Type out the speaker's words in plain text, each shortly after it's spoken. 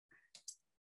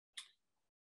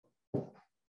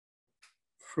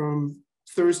from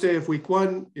Thursday of week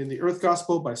 1 in the Earth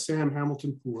Gospel by Sam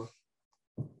Hamilton Poore.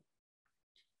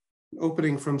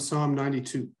 Opening from Psalm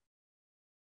 92.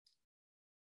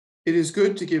 It is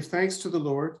good to give thanks to the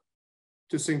Lord,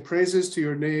 to sing praises to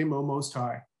your name, O Most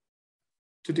High,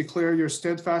 to declare your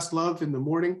steadfast love in the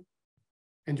morning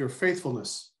and your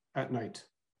faithfulness at night.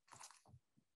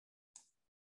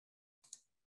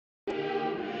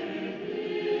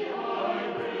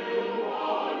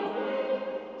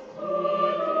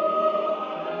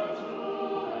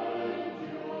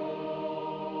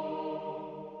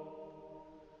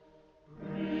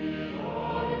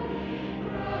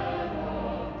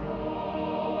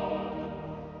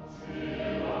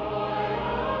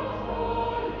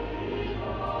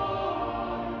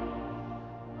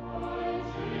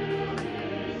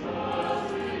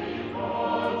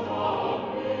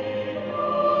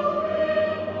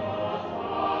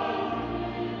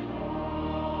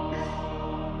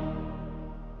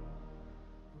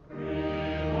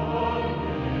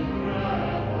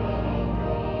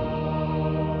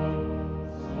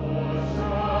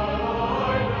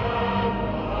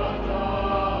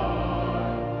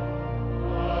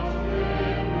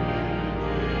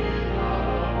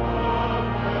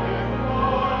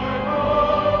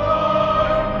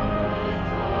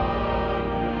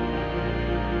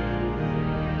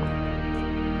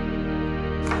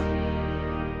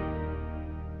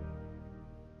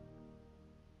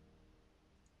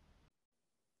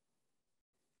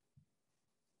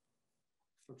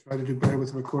 I'll try to do better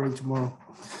with the recording tomorrow.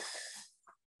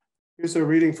 Here's our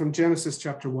reading from Genesis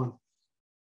chapter 1.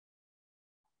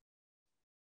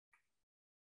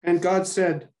 And God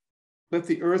said, let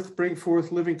the earth bring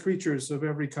forth living creatures of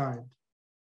every kind,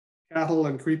 cattle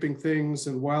and creeping things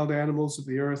and wild animals of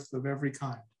the earth of every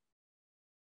kind.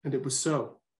 And it was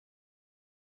so.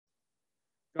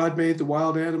 God made the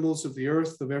wild animals of the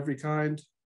earth of every kind,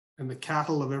 and the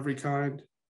cattle of every kind,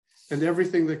 and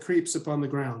everything that creeps upon the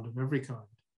ground of every kind.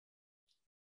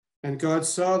 And God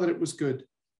saw that it was good.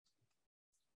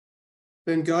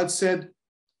 Then God said,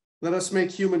 let us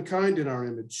make humankind in our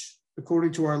image,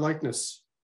 according to our likeness,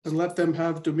 and let them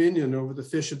have dominion over the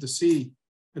fish of the sea,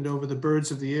 and over the birds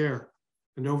of the air,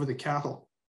 and over the cattle,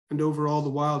 and over all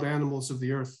the wild animals of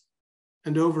the earth,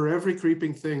 and over every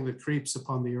creeping thing that creeps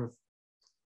upon the earth.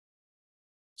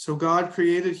 So God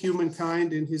created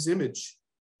humankind in his image.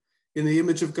 In the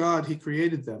image of God, he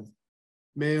created them.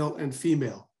 Male and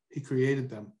female, he created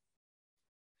them.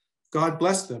 God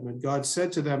blessed them, and God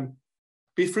said to them,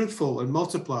 be fruitful and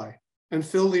multiply, and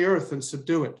fill the earth and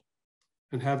subdue it,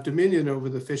 and have dominion over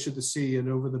the fish of the sea, and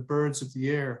over the birds of the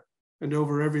air, and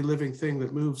over every living thing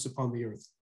that moves upon the earth.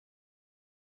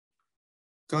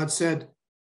 God said,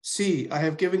 see, I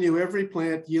have given you every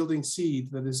plant yielding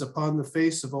seed that is upon the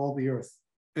face of all the earth,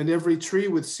 and every tree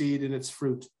with seed in its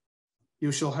fruit.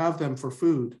 You shall have them for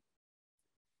food.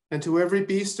 And to every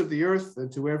beast of the earth, and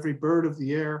to every bird of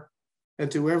the air, and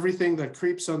to everything that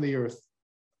creeps on the earth,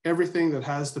 everything that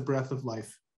has the breath of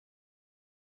life.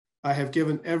 I have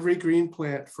given every green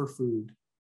plant for food.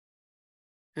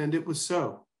 And it was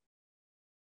so.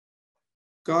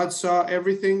 God saw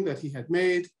everything that he had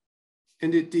made,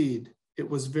 and indeed, it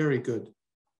was very good.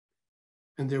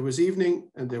 And there was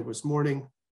evening, and there was morning,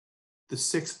 the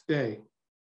sixth day.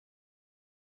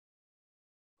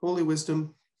 Holy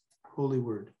wisdom, holy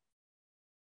word.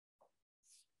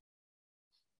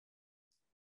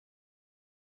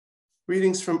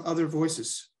 Readings from other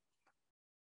voices.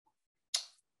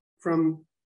 From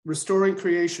Restoring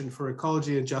Creation for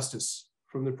Ecology and Justice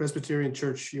from the Presbyterian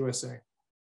Church, USA.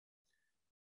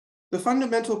 The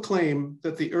fundamental claim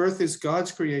that the earth is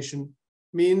God's creation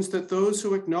means that those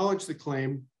who acknowledge the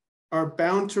claim are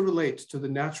bound to relate to the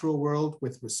natural world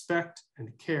with respect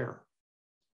and care.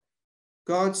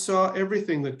 God saw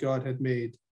everything that God had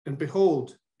made, and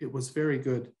behold, it was very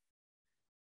good.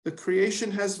 The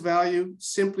creation has value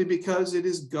simply because it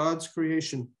is God's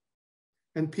creation,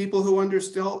 and people who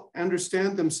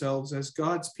understand themselves as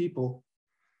God's people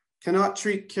cannot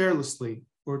treat carelessly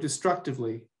or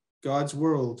destructively God's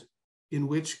world in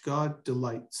which God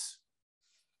delights.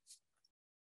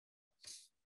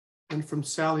 And from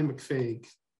Salle McFague.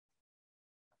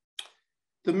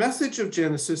 The message of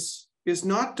Genesis is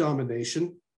not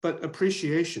domination, but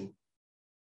appreciation.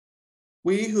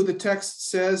 We, who the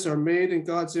text says are made in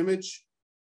God's image,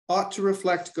 ought to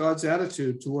reflect God's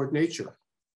attitude toward nature,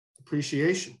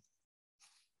 appreciation.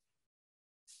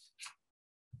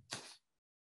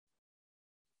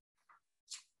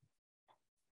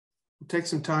 We'll take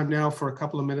some time now for a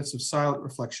couple of minutes of silent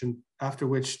reflection, after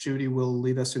which Judy will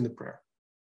lead us in the prayer.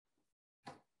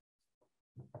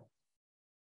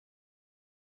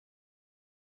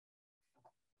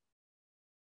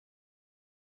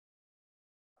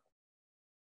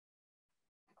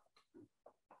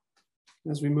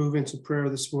 As we move into prayer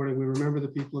this morning, we remember the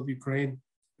people of Ukraine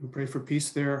and pray for peace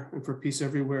there and for peace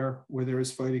everywhere where there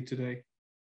is fighting today.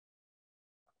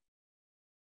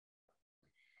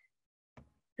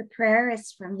 The prayer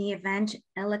is from the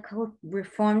Evangelical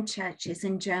Reformed churches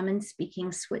in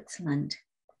German-speaking Switzerland.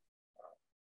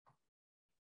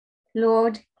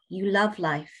 Lord, you love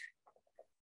life.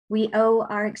 We owe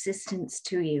our existence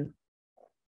to you.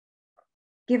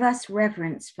 Give us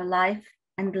reverence for life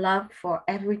and love for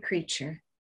every creature.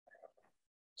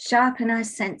 Sharpen our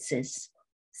senses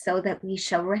so that we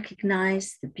shall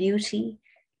recognize the beauty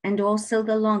and also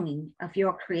the longing of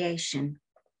your creation.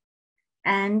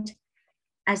 And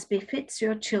as befits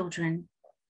your children,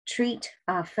 treat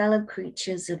our fellow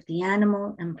creatures of the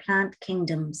animal and plant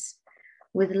kingdoms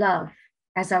with love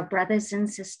as our brothers and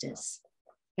sisters,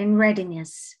 in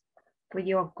readiness for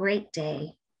your great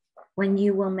day when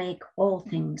you will make all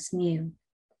things new.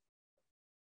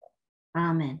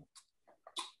 Amen.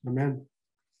 Amen.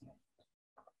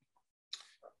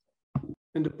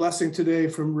 And a blessing today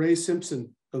from Ray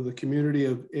Simpson of the community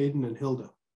of Aidan and Hilda.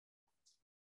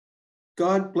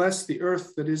 God bless the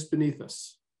earth that is beneath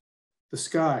us, the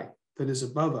sky that is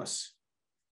above us,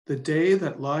 the day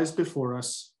that lies before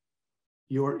us,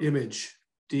 your image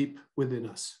deep within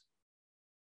us.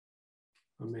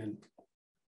 Amen.